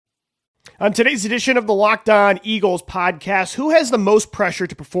On today's edition of the Locked On Eagles podcast, who has the most pressure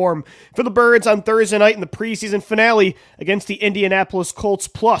to perform for the Birds on Thursday night in the preseason finale against the Indianapolis Colts?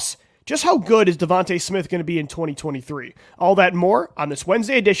 Plus, just how good is DeVonta Smith going to be in 2023? All that and more on this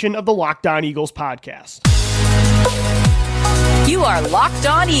Wednesday edition of the Locked On Eagles podcast. You are Locked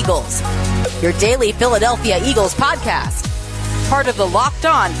On Eagles, your daily Philadelphia Eagles podcast. Part of the Locked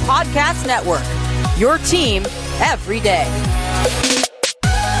On Podcast Network, your team every day.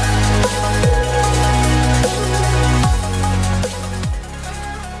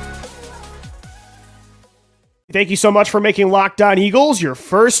 Thank you so much for making Locked On Eagles your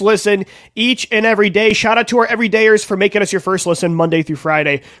first listen each and every day. Shout out to our everydayers for making us your first listen Monday through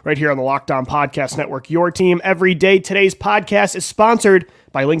Friday right here on the Locked On Podcast Network, your team every day. Today's podcast is sponsored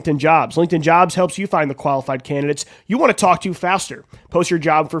by LinkedIn Jobs. LinkedIn Jobs helps you find the qualified candidates you want to talk to faster. Post your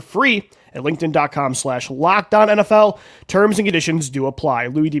job for free at linkedin.com/LockedOnNFL. Terms and conditions do apply.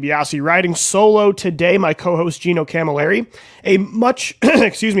 Louis DiBiase riding solo today. My co-host Gino Camilleri. A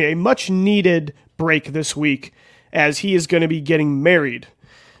much needed break this week, as he is going to be getting married,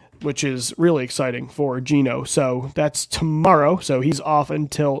 which is really exciting for Gino. So that's tomorrow. So he's off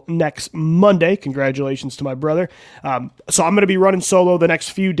until next Monday. Congratulations to my brother. So I'm going to be running solo the next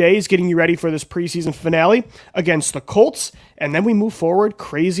few days, getting you ready for this preseason finale against the Colts. And then we move forward,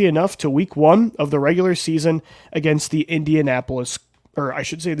 crazy enough, to week one of the regular season against the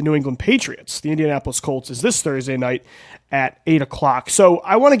the New England Patriots. The Indianapolis Colts is this Thursday night at 8 o'clock. So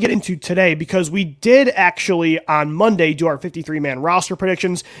I want to get into today because we did actually on Monday do our 53-man roster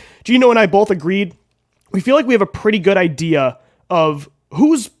predictions. Gino and I both agreed we feel like we have a pretty good idea of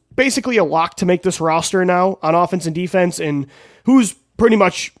who's basically a lock to make this roster now on offense and defense and who's pretty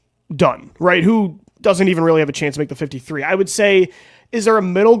much done, right? Who doesn't even really have a chance to make the 53. I would say, is there a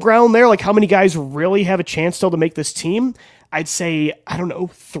middle ground there? Like how many guys really have a chance still to make this team? I'd say,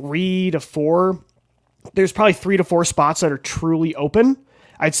 3 to 4. There's probably 3 to 4 spots that are truly open.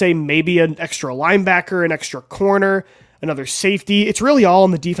 I'd say maybe an extra linebacker, an extra corner, another safety. It's really all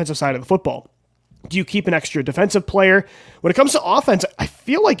on the defensive side of the football. Do you keep an extra defensive player? When it comes to offense, I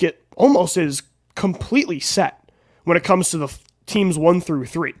feel like it almost is completely set when it comes to the teams 1 through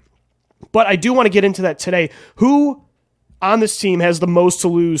 3. But I do want to get into that today. Who on this team has the most to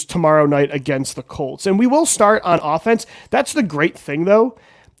lose tomorrow night against the Colts? And we will start on offense. That's the great thing, though.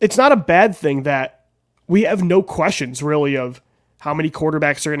 It's not a bad thing that we have no questions, really, of how many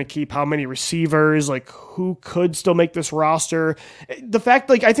quarterbacks are going to keep, how many receivers, like who could still make this roster. The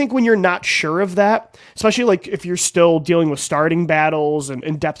fact, I think when you're not sure of that, especially if you're still dealing with starting battles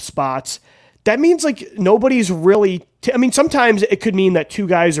and depth spots, that means nobody's really, sometimes it could mean that two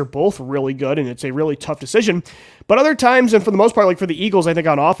guys are both really good and it's a really tough decision. But other times, and for the most part, for the Eagles, I think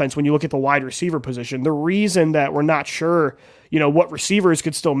on offense, when you look at the wide receiver position, the reason that we're not sure, what receivers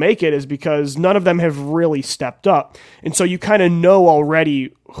could still make it is because none of them have really stepped up. And so you kind of know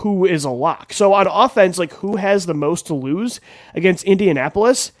already who is a lock. So on offense, who has the most to lose against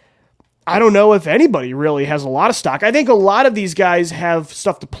Indianapolis? I don't know if anybody really has a lot of stock. I think a lot of these guys have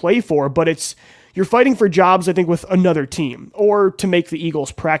stuff to play for, but you're fighting for jobs, I think, with another team or to make the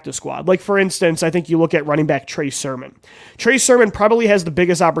Eagles practice squad. For instance, I think you look at running back Trey Sermon. Trey Sermon probably has the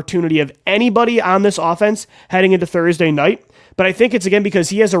biggest opportunity of anybody on this offense heading into Thursday night, but I think it's, again, because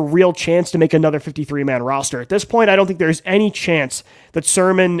he has a real chance to make another 53-man roster. At this point, I don't think there's any chance that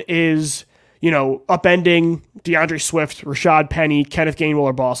Sermon is upending DeAndre Swift, Rashad Penny, Kenneth Gainwell,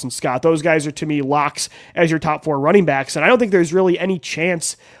 or Boston Scott. Those guys are, to me, locks as your top 4 running backs, and I don't think there's really any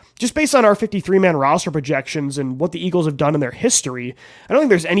chance, just based on our 53-man roster projections and what the Eagles have done in their history, I don't think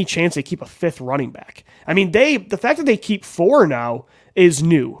there's any chance they keep a 5th running back. The fact that they keep 4 now is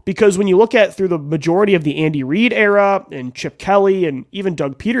new, because when you look at through the majority of the Andy Reid era and Chip Kelly and even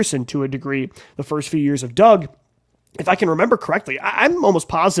Doug Peterson to a degree, the first few years of Doug, if I can remember correctly, I'm almost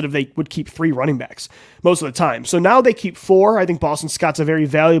positive they would keep 3 running backs most of the time. So now they keep 4. I think Boston Scott's a very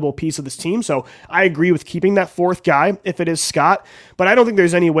valuable piece of this team. So I agree with keeping that 4th guy if it is Scott, but I don't think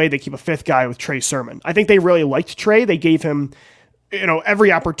there's any way they keep a 5th guy with Trey Sermon. I think they really liked Trey. They gave him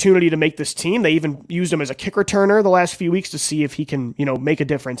every opportunity to make this team. They even used him as a kick returner the last few weeks to see if he can, make a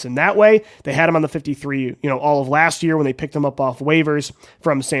difference in that way. They had him on the 53, all of last year when they picked him up off waivers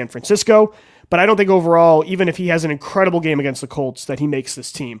from San Francisco. But I don't think overall, even if he has an incredible game against the Colts, that he makes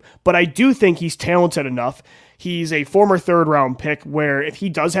this team. But I do think he's talented enough. He's a former 3rd-round pick where if he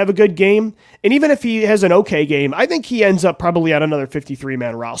does have a good game, and even if he has an okay game, I think he ends up probably on another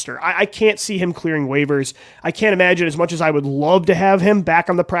 53-man roster. I can't see him clearing waivers. I can't imagine, as much as I would love to have him back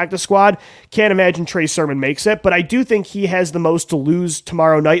on the practice squad, can't imagine Trey Sermon makes it. But I do think he has the most to lose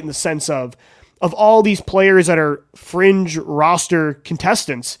tomorrow night in the sense of all these players that are fringe roster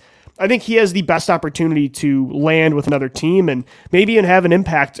contestants. I think he has the best opportunity to land with another team and maybe even have an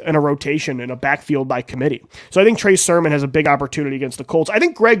impact in a rotation in a backfield by committee. So I think Trey Sermon has a big opportunity against the Colts. I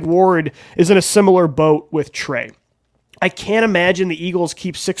think Greg Ward is in a similar boat with Trey. I can't imagine the Eagles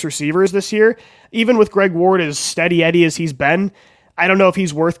keep 6 receivers this year. Even with Greg Ward as steady Eddie as he's been, I don't know if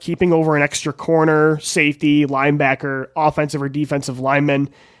he's worth keeping over an extra corner, safety, linebacker, offensive or defensive lineman.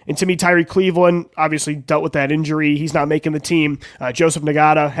 And to me, Tyree Cleveland obviously dealt with that injury. He's not making the team. Joseph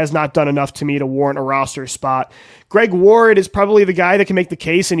Nagata has not done enough to me to warrant a roster spot. Greg Ward is probably the guy that can make the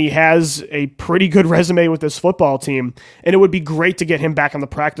case, and he has a pretty good resume with this football team. And it would be great to get him back on the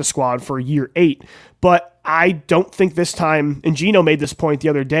practice squad for year 8. But I don't think this time, and Gino made this point the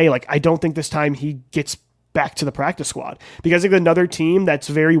other day, I don't think this time he gets back to the practice squad, because I think another team that's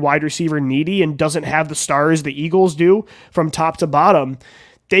very wide receiver needy and doesn't have the stars the Eagles do from top to bottom,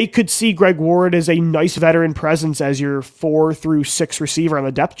 they could see Greg Ward as a nice veteran presence as your 4 through 6 receiver on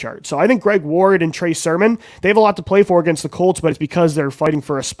the depth chart. So I think Greg Ward and Trey Sermon, they have a lot to play for against the Colts, but it's because they're fighting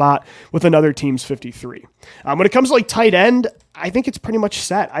for a spot with another team's 53. When it comes to tight end, I think it's pretty much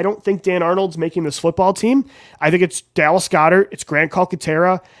set. I don't think Dan Arnold's making this football team. I think it's Dallas Goedert, it's Grant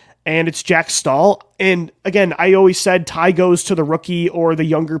Calcaterra, and it's Jack Stahl. And again, I always said Ty goes to the rookie or the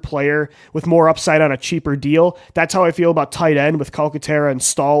younger player with more upside on a cheaper deal. That's how I feel about tight end with Calcaterra and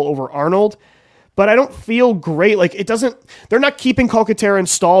Stahl over Arnold. But I don't feel great. They're not keeping Calcaterra and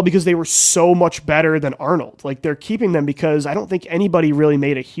Stahl because they were so much better than Arnold. They're keeping them because I don't think anybody really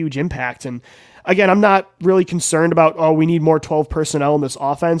made a huge impact. And again, I'm not really concerned about, we need more 12 personnel in this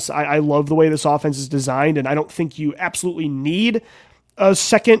offense. I love the way this offense is designed, and I don't think you absolutely need a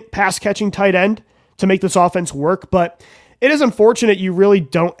second pass-catching tight end to make this offense work, but it is unfortunate you really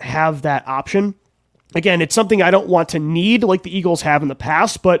don't have that option. Again, it's something I don't want to need like the Eagles have in the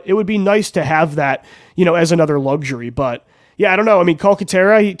past, but it would be nice to have that, as another luxury. But yeah, I don't know. I mean,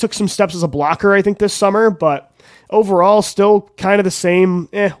 Calcaterra, he took some steps as a blocker, I think, this summer, but overall, still kind of the same,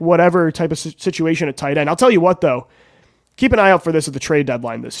 whatever type of situation at tight end. I'll tell you what, though, keep an eye out for this at the trade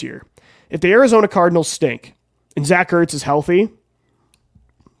deadline this year. If the Arizona Cardinals stink and Zach Ertz is healthy,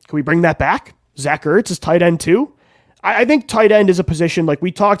 can we bring that back? Zach Ertz is tight end too? I think tight end is a position like we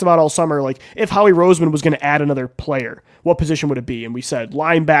talked about all summer. If Howie Roseman was going to add another player, what position would it be? And we said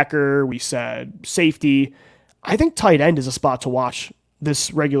linebacker, we said safety. I think tight end is a spot to watch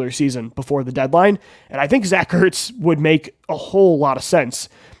this regular season before the deadline. And I think Zach Ertz would make a whole lot of sense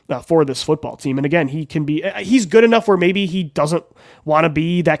for this football team. And again, he's good enough where maybe he doesn't want to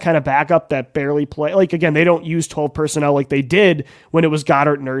be that kind of backup that barely play. Again, they don't use 12 personnel like they did when it was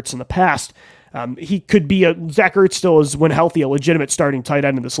Goddard and Ertz in the past. He could be Zach Ertz still is, when healthy, a legitimate starting tight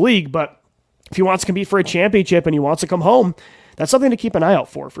end in this league, but if he wants to compete for a championship and he wants to come home, that's something to keep an eye out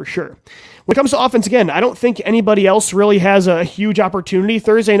for sure. When it comes to offense, again, I don't think anybody else really has a huge opportunity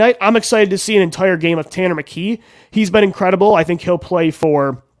Thursday night. I'm excited to see an entire game of Tanner McKee. He's been incredible. I think he'll play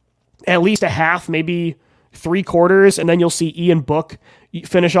for at least a half, maybe 3/4, and then you'll see Ian Book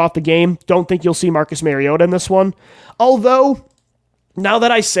finish off the game. Don't think you'll see Marcus Mariota in this one. Although, now that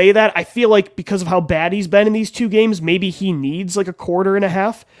I say that, I feel like because of how bad he's been in these 2 games, maybe he needs 1/4 and a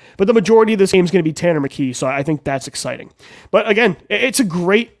half. But the majority of this game is going to be Tanner McKee, so I think that's exciting. But again, it's a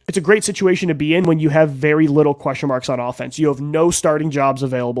great situation to be in when you have very little question marks on offense. You have no starting jobs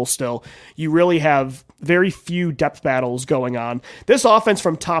available still. You really have very few depth battles going on. This offense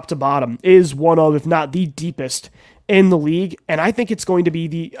from top to bottom is one of, if not the deepest in the league. And I think it's going to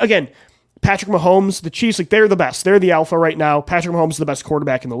be Patrick Mahomes, the Chiefs, they're the best. They're the alpha right now. Patrick Mahomes is the best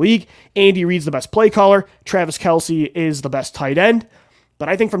quarterback in the league. Andy Reid's the best play caller. Travis Kelce is the best tight end. But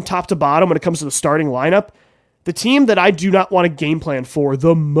I think from top to bottom, when it comes to the starting lineup, the team that I do not want to game plan for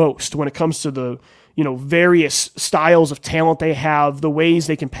the most when it comes to the various styles of talent they have, the ways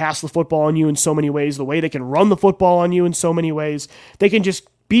they can pass the football on you in so many ways, the way they can run the football on you in so many ways, they can just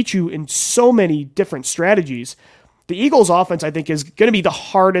beat you in so many different strategies. The Eagles offense, I think, is going to be the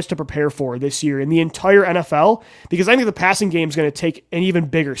hardest to prepare for this year in the entire NFL, because I think the passing game is going to take an even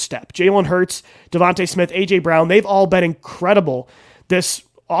bigger step. Jalen Hurts, DeVonta Smith, A.J. Brown, they've all been incredible this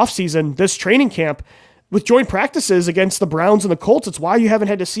offseason, this training camp, with joint practices against the Browns and the Colts. It's why you haven't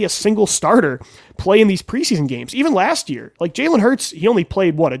had to see a single starter play in these preseason games. Even last year, Jalen Hurts, he only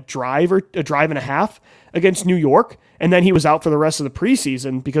played, a drive and a half against New York, and then he was out for the rest of the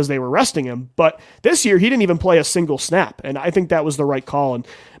preseason because they were resting him. But this year, he didn't even play a single snap, and I think that was the right call. And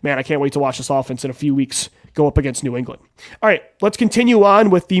man, I can't wait to watch this offense in a few weeks go up against New England. All right, let's continue on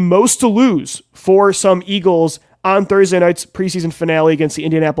with the most to lose for some Eagles on Thursday night's preseason finale against the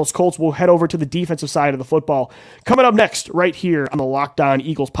Indianapolis Colts. We'll head over to the defensive side of the football. Coming up next, right here on the Locked On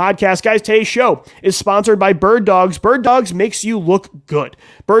Eagles podcast. Guys, today's show is sponsored by Bird Dogs. Bird Dogs makes you look good.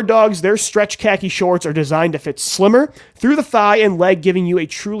 Bird Dogs, their stretch khaki shorts are designed to fit slimmer through the thigh and leg, giving you a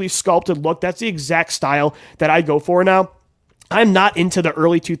truly sculpted look. That's the exact style that I go for now. I'm not into the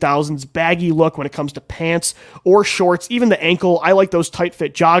early 2000s baggy look when it comes to pants or shorts, even the ankle. I like those tight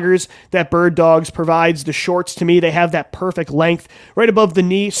fit joggers that Bird Dogs provides. The shorts, to me, they have that perfect length right above the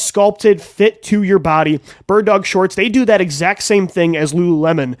knee, sculpted, fit to your body. Bird Dog shorts, they do that exact same thing as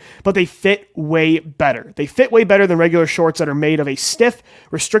Lululemon, but they fit way better. They fit way better than regular shorts that are made of a stiff,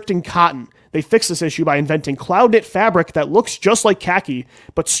 restricting cotton. They fixed this issue by inventing cloud knit fabric that looks just like khaki,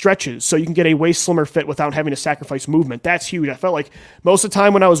 but stretches so you can get a way slimmer fit without having to sacrifice movement. That's huge. I felt like most of the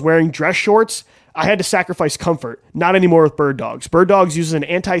time when I was wearing dress shorts, I had to sacrifice comfort. Not anymore with Bird Dogs. Bird Dogs uses an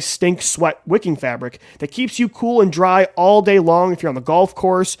anti-stink sweat wicking fabric that keeps you cool and dry all day long if you're on the golf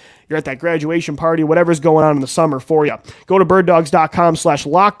course, you're at that graduation party, whatever's going on in the summer for you. Go to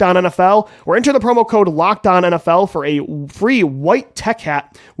birddogs.com/LockedOnNFL or enter the promo code LockedOnNFL for a free white tech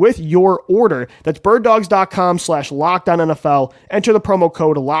hat with your order. That's birddogs.com/LockedOnNFL. Enter the promo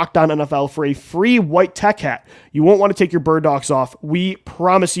code LockedOnNFL for a free white tech hat. You won't want to take your Bird Dogs off. We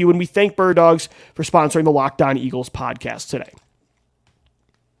promise you, and we thank Bird Dogs for sponsoring the Locked On Eagles podcast today.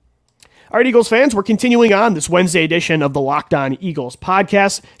 All right, Eagles fans, we're continuing on this Wednesday edition of the Locked On Eagles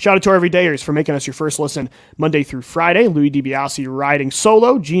podcast. Shout out to our everydayers for making us your first listen Monday through Friday. Louis DiBiase riding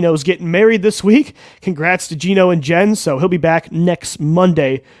solo. Gino's getting married this week. Congrats to Gino and Jen. So he'll be back next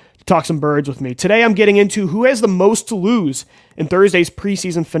Monday to talk some birds with me. Today I'm getting into who has the most to lose in Thursday's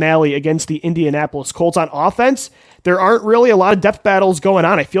preseason finale against the Indianapolis Colts. On offense, there aren't really a lot of depth battles going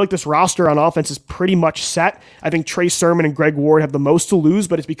on. I feel like this roster on offense is pretty much set. I think Trey Sermon and Greg Ward have the most to lose,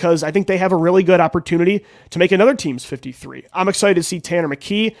 but it's because I think they have a really good opportunity to make another team's 53. I'm excited to see Tanner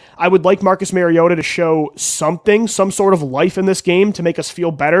McKee. I would like Marcus Mariota to show something, some sort of life in this game to make us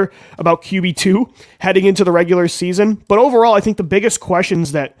feel better about QB2 heading into the regular season. But overall, I think the biggest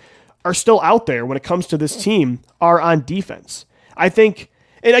questions that are still out there when it comes to this team are on defense. I think,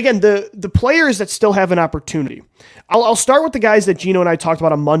 and again, the players that still have an opportunity. I'll start with the guys that Gino and I talked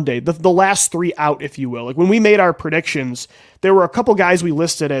about on Monday, the last three out, if you will. Like when we made our predictions, there were a couple guys we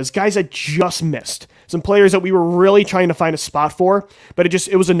listed as guys that just missed. Some players that we were really trying to find a spot for, but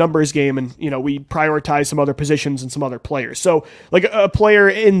it was a numbers game, and we prioritized some other positions and some other players. So like a player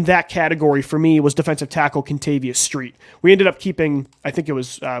in that category for me was defensive tackle Kentavious Street. We ended up keeping, I think it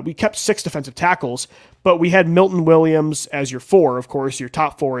was, we kept 6 defensive tackles, but we had Milton Williams as your 4, of course. Your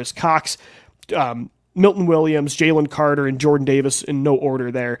top 4 is Cox, Milton Williams, Jalen Carter, and Jordan Davis in no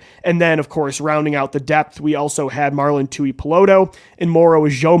order there. And then, of course, rounding out the depth, we also had Marlon Tuipulotu and Moro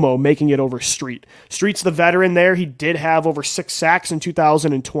Ijomo making it over Street. Street's the veteran there. He did have over 6 sacks in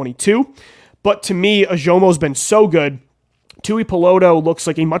 2022. But to me, Ijomo's been so good. Tuipulotu looks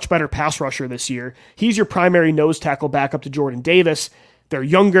like a much better pass rusher this year. He's your primary nose tackle backup to Jordan Davis. They're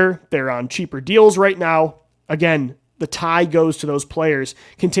younger. They're on cheaper deals right now. Again, the tie goes to those players.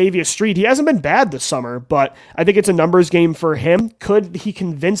 Kentavious Street, he hasn't been bad this summer, but I think it's a numbers game for him. Could he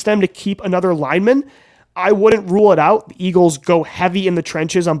convince them to keep another lineman? I wouldn't rule it out. The Eagles go heavy in the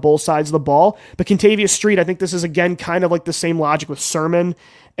trenches on both sides of the ball, but Kentavious Street, I think this is, again, kind of like the same logic with Sermon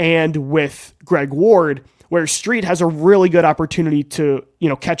and with Greg Ward, where Street has a really good opportunity to,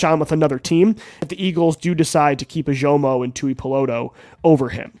 catch on with another team if the Eagles do decide to keep Ijomo and Tuipulotu over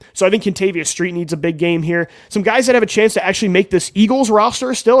him. So I think Kentavious Street needs a big game here. Some guys that have a chance to actually make this Eagles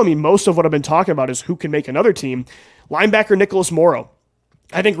roster still, most of what I've been talking about is who can make another team. Linebacker Nicholas Morrow.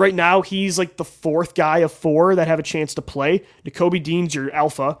 I think right now he's like the 4th guy of 4 that have a chance to play. Nakobe Dean's your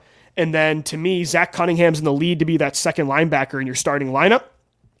alpha. And then to me, Zach Cunningham's in the lead to be that second linebacker in your starting lineup.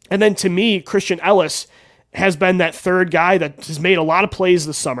 And then to me, Christian Ellis has been that 3rd guy that has made a lot of plays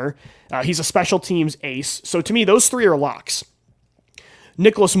this summer. He's a special teams ace. So to me, those 3 are locks.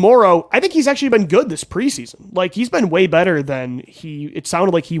 Nicholas Morrow, I think he's actually been good this preseason. Like, he's been way better than it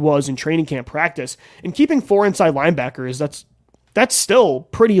sounded like he was in training camp practice. And keeping 4 inside linebackers, that's still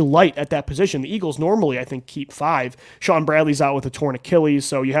pretty light at that position. The Eagles normally, I think, keep 5. Sean Bradley's out with a torn Achilles,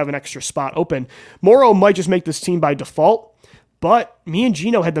 so you have an extra spot open. Morrow might just make this team by default, but me and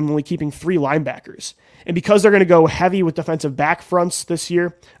Gino had them only keeping 3 linebackers. And because they're going to go heavy with defensive back fronts this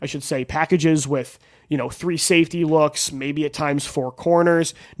year, I should say packages with, 3 safety looks, maybe at times 4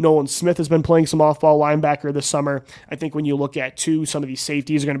 corners. Nolan Smith has been playing some off-ball linebacker this summer. I think when you look at some of these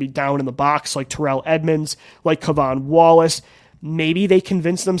safeties are going to be down in the box, like Terrell Edmonds, like Kavon Wallace. Maybe they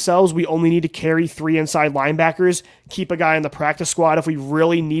convince themselves we only need to carry 3 inside linebackers, keep a guy in the practice squad. If we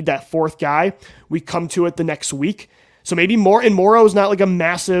really need that 4th guy, we come to it the next week. So maybe Morrow is not like a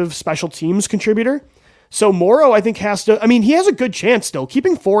massive special teams contributor. So Morrow, I think, he has a good chance still.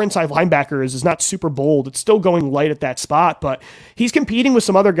 Keeping 4 inside linebackers is not super bold. It's still going light at that spot, but he's competing with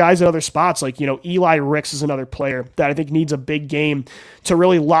some other guys at other spots. Like, Eli Ricks is another player that I think needs a big game to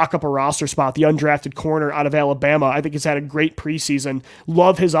really lock up a roster spot. The undrafted corner out of Alabama, I think, has had a great preseason.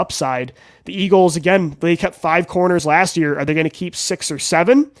 Love his upside. The Eagles, again, they kept 5 corners last year. Are they going to keep 6 or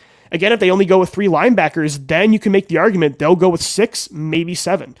 7? Again, if they only go with 3 linebackers, then you can make the argument they'll go with 6, maybe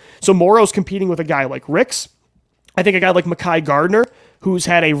 7. So Morrow's competing with a guy like Ricks. I think a guy like Mekhi Gardner, who's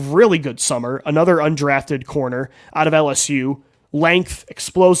had a really good summer, another undrafted corner out of LSU. Length,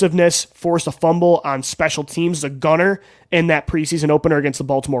 explosiveness, forced a fumble on special teams, a gunner in that preseason opener against the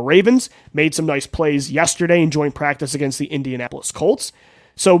Baltimore Ravens. Made some nice plays yesterday in joint practice against the Indianapolis Colts.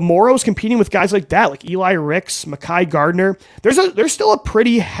 So Morrow's competing with guys like that, like Eli Ricks, Mekhi Gardner. There's still a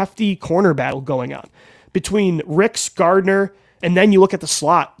pretty hefty corner battle going on between Ricks, Gardner, and then you look at the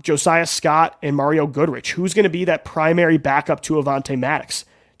slot, Josiah Scott and Mario Goodrich. Who's going to be that primary backup to Avonte Maddox?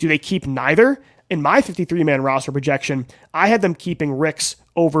 Do they keep neither? In my 53-man roster projection, I had them keeping Ricks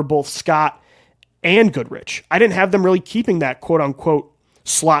over both Scott and Goodrich. I didn't have them really keeping that quote-unquote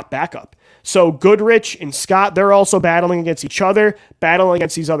slot backup. So Goodrich and Scott, they're also battling against each other, battling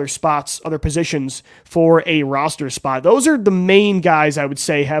against these other spots, other positions for a roster spot. Those are the main guys I would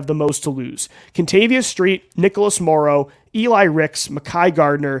say have the most to lose. Kentavious Street, Nicholas Morrow, Eli Ricks, Mekhi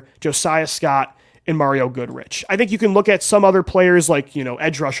Gardner, Josiah Scott, and Mario Goodrich. I think you can look at some other players like,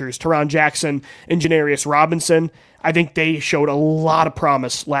 edge rushers, Teron Jackson and Janarius Robinson. I think they showed a lot of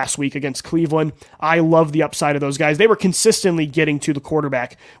promise last week against Cleveland. I love the upside of those guys. They were consistently getting to the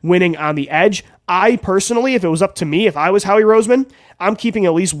quarterback, winning on the edge. I personally, if it was up to me, if I was Howie Roseman, I'm keeping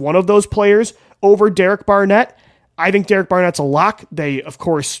at least one of those players over Derek Barnett. I think Derek Barnett's a lock. They, of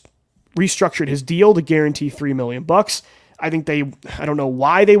course, restructured his deal to guarantee $3 million. I think I don't know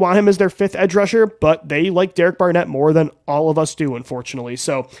why they want him as their 5th edge rusher, but they like Derek Barnett more than all of us do, unfortunately.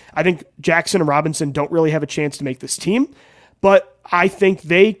 So I think Jackson and Robinson don't really have a chance to make this team, but I think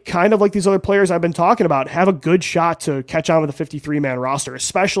they kind of like these other players I've been talking about, have a good shot to catch on with a 53-man roster,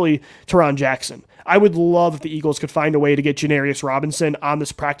 especially Teron Jackson. I would love if the Eagles could find a way to get Janarius Robinson on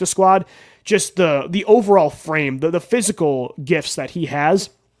this practice squad. Just the overall frame, the physical gifts that he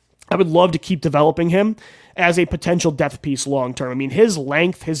has, I would love to keep developing him as a potential depth piece long term. I mean, his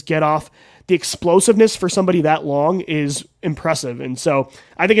length, his get off, the explosiveness for somebody that long is impressive. And so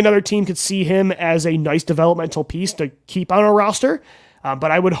I think another team could see him as a nice developmental piece to keep on a roster.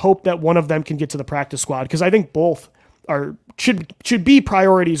 But I would hope that one of them can get to the practice squad because I think both should be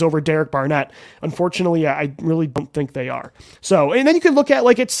priorities over Derek Barnett. Unfortunately, I really don't think they are. So, and then you could look at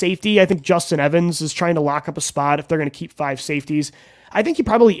at safety. I think Justin Evans is trying to lock up a spot if they're going to keep 5 safeties. I think he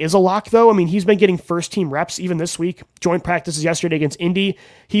probably is a lock, though. I mean, he's been getting first-team reps even this week. Joint practices yesterday against Indy.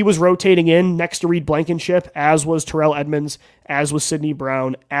 He was rotating in next to Reed Blankenship, as was Terrell Edmonds, as was Sidney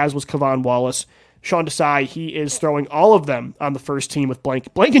Brown, as was Kevon Wallace. Sean Desai, he is throwing all of them on the first team with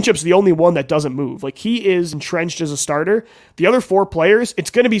Blankenship's the only one that doesn't move. He is entrenched as a starter. The other 4 players,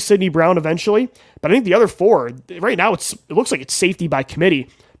 it's going to be Sidney Brown eventually, but I think the other 4, right now it looks like it's safety by committee.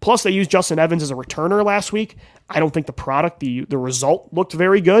 Plus, they used Justin Evans as a returner last week. I don't think the product, the result looked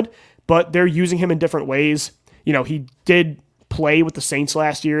very good, but they're using him in different ways. He did play with the Saints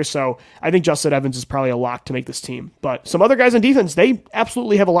last year, so I think Justin Evans is probably a lock to make this team. But some other guys on defense, they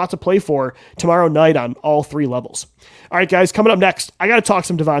absolutely have a lot to play for tomorrow night on all 3 levels. All right, guys, coming up next, I got to talk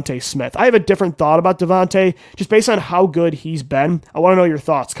some DeVonta Smith. I have a different thought about DeVonta just based on how good he's been. I want to know your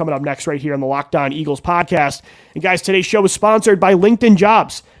thoughts coming up next right here on the Locked On Eagles podcast. And guys, today's show is sponsored by LinkedIn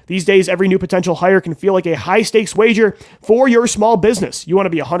Jobs. These days, every new potential hire can feel like a high-stakes wager for your small business. You want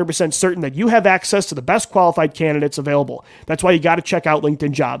to be 100% certain that you have access to the best qualified candidates available. That's why you got to check out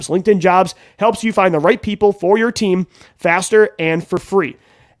LinkedIn Jobs. LinkedIn Jobs helps you find the right people for your team faster and for free.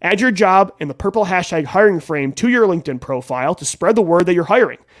 Add your job and the purple hashtag hiring frame to your LinkedIn profile to spread the word that you're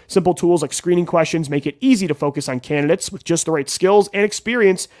hiring. Simple tools like screening questions make it easy to focus on candidates with just the right skills and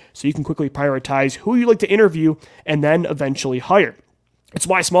experience so you can quickly prioritize who you'd like to interview and then eventually hire. It's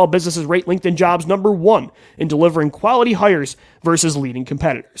why small businesses rate LinkedIn Jobs number 1 in delivering quality hires versus leading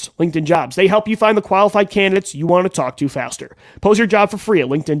competitors. LinkedIn Jobs, they help you find the qualified candidates you want to talk to faster. Post your job for free at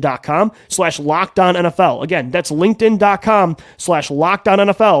linkedin.com/LockedOnNFL. Again, that's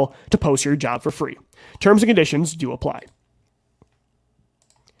linkedin.com/LockedOnNFL to post your job for free. Terms and conditions do apply.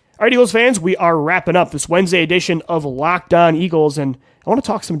 All right, Eagles fans, we are wrapping up this Wednesday edition of Locked On Eagles, and I want to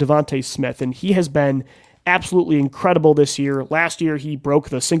talk some DeVonta Smith, and he has been absolutely incredible this year. Last year, he broke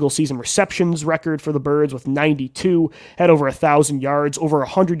the single-season receptions record for the Birds with 92, had over 1,000 yards, over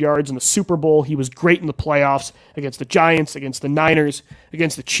 100 yards in the Super Bowl. He was great in the playoffs against the Giants, against the Niners,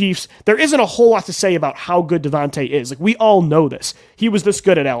 against the Chiefs. There isn't a whole lot to say about how good DeVonta is. Like, we all know this. He was this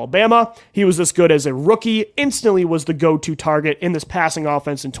good at Alabama. He was this good as a rookie. Instantly was the go-to target in this passing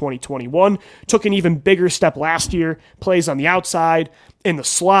offense in 2021. Took an even bigger step last year. Plays on the outside, in the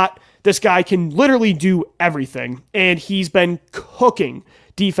slot. This guy can literally do everything, and he's been cooking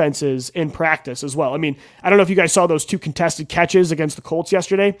defenses in practice as well. I mean, I don't know if you guys saw those 2 contested catches against the Colts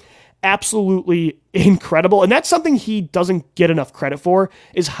yesterday. Absolutely incredible, and that's something he doesn't get enough credit for,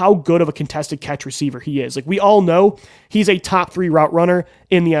 is how good of a contested catch receiver he is. Like, we all know he's a top 3 route runner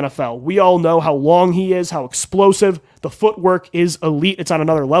in the NFL. We all know how long he is, how explosive. The footwork is elite. It's on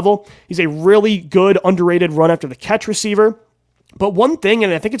another level. He's a really good, underrated run after the catch receiver. But one thing,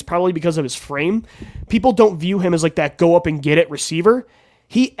 and I think it's probably because of his frame, people don't view him as like that go up and get it receiver.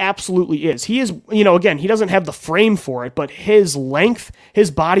 He absolutely is. He is, again, he doesn't have the frame for it, but his length,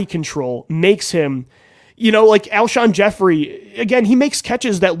 his body control makes him, like Alshon Jeffrey. Again, he makes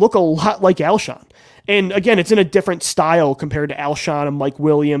catches that look a lot like Alshon. And again, it's in a different style compared to Alshon and Mike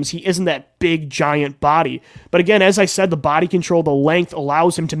Williams. He isn't that big, giant body. But again, as I said, the body control, the length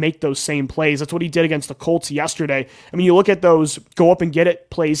allows him to make those same plays. That's what he did against the Colts yesterday. I mean, you look at those go up and get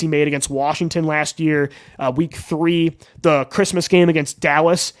it plays he made against Washington last year, week 3, the Christmas game against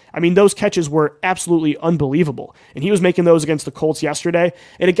Dallas. I mean, those catches were absolutely unbelievable. And he was making those against the Colts yesterday.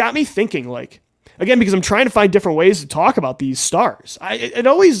 And it got me thinking, like, again, because I'm trying to find different ways to talk about these stars. It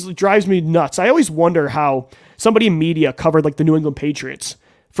always drives me nuts. I always wonder how somebody in media covered like the New England Patriots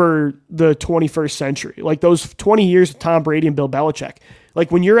for the 21st century. Like those 20 years of Tom Brady and Bill Belichick.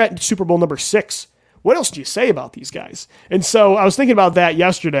 Like when you're at Super Bowl number 6, what else do you say about these guys? And so I was thinking about that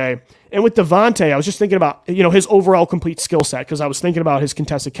yesterday. And with DeVonta, I was just thinking about, his overall complete skill set, because I was thinking about his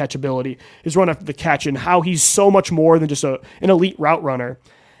contested catch ability, his run after the catch, and how he's so much more than just an elite route runner.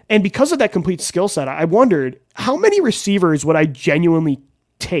 And because of that complete skill set, I wondered, how many receivers would I genuinely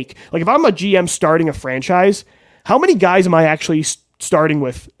take? Like if I'm a GM starting a franchise, how many guys am I actually starting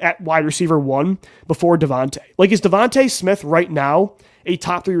with at wide receiver 1 before DeVonta? Like, is DeVonta Smith right now a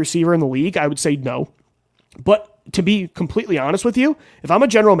top 3 receiver in the league? I would say no. But to be completely honest with you, if I'm a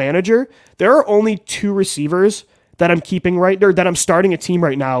general manager, there are only 2 receivers that I'm keeping right there, that I'm starting a team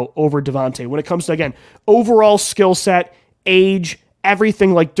right now over DeVonta. When it comes to, again, overall skill set, age,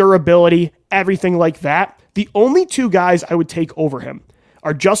 everything like durability, everything like that. The only 2 guys I would take over him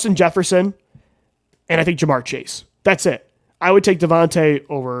are Justin Jefferson and I think Jamar Chase. That's it. I would take DeVonta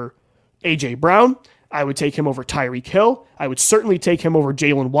over A.J. Brown. I would take him over Tyreek Hill. I would certainly take him over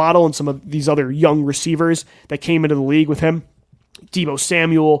Jalen Waddle and some of these other young receivers that came into the league with him. Deebo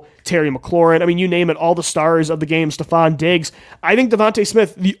Samuel, Terry McLaurin. I mean, you name it, all the stars of the game, Stephon Diggs. I think DeVonta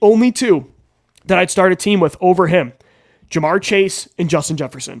Smith, the only 2 that I'd start a team with over him, Jamar Chase and Justin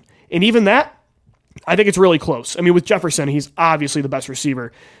Jefferson. And even that, I think it's really close. I mean, with Jefferson, he's obviously the best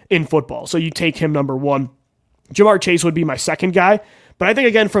receiver in football. So you take him number 1. Jamar Chase would be my second guy. But I think,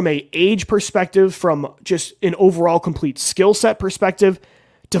 again, from an age perspective, from just an overall complete skill set perspective,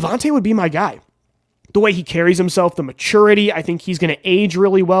 DeVonta would be my guy. The way he carries himself, the maturity, I think he's going to age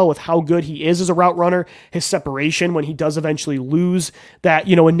really well with how good he is as a route runner. His separation when he does eventually lose that,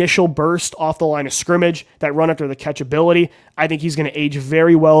 initial burst off the line of scrimmage, that run after the catch ability. I think he's going to age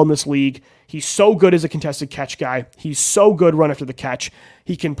very well in this league. He's so good as a contested catch guy. He's so good run after the catch.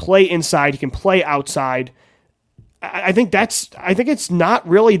 He can play inside. He can play outside. I think it's not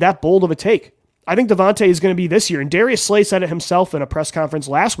really that bold of a take. I think DeVonta is going to be this year. And Darius Slay said it himself in a press conference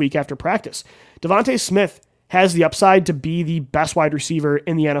last week after practice. DeVonta Smith has the upside to be the best wide receiver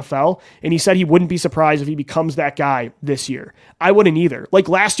in the NFL. And he said he wouldn't be surprised if he becomes that guy this year. I wouldn't either. Like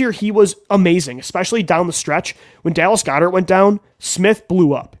last year, he was amazing, especially down the stretch. When Dallas Goedert went down, Smith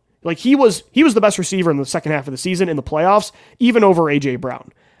blew up. Like he was the best receiver in the second half of the season in the playoffs, even over A.J.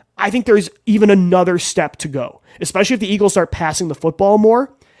 Brown. I think there's even another step to go, especially if the Eagles start passing the football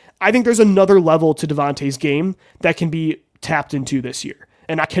more. I think there's another level to DeVonta's game that can be tapped into this year,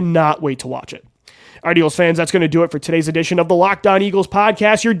 and I cannot wait to watch it. All right, Eagles fans, that's going to do it for today's edition of the Locked On Eagles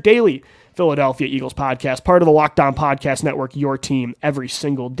podcast, your daily Philadelphia Eagles podcast, part of the Locked On Podcast Network, your team every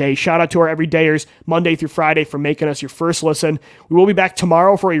single day. Shout out to our everydayers, Monday through Friday, for making us your first listen. We will be back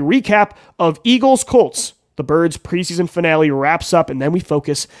tomorrow for a recap of Eagles-Colts. The Birds preseason finale wraps up, and then we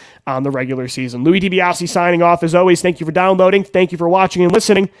focus on the regular season. Louis DiBiase signing off. As always, thank you for downloading, thank you for watching and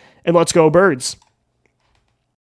listening, and let's go Birds.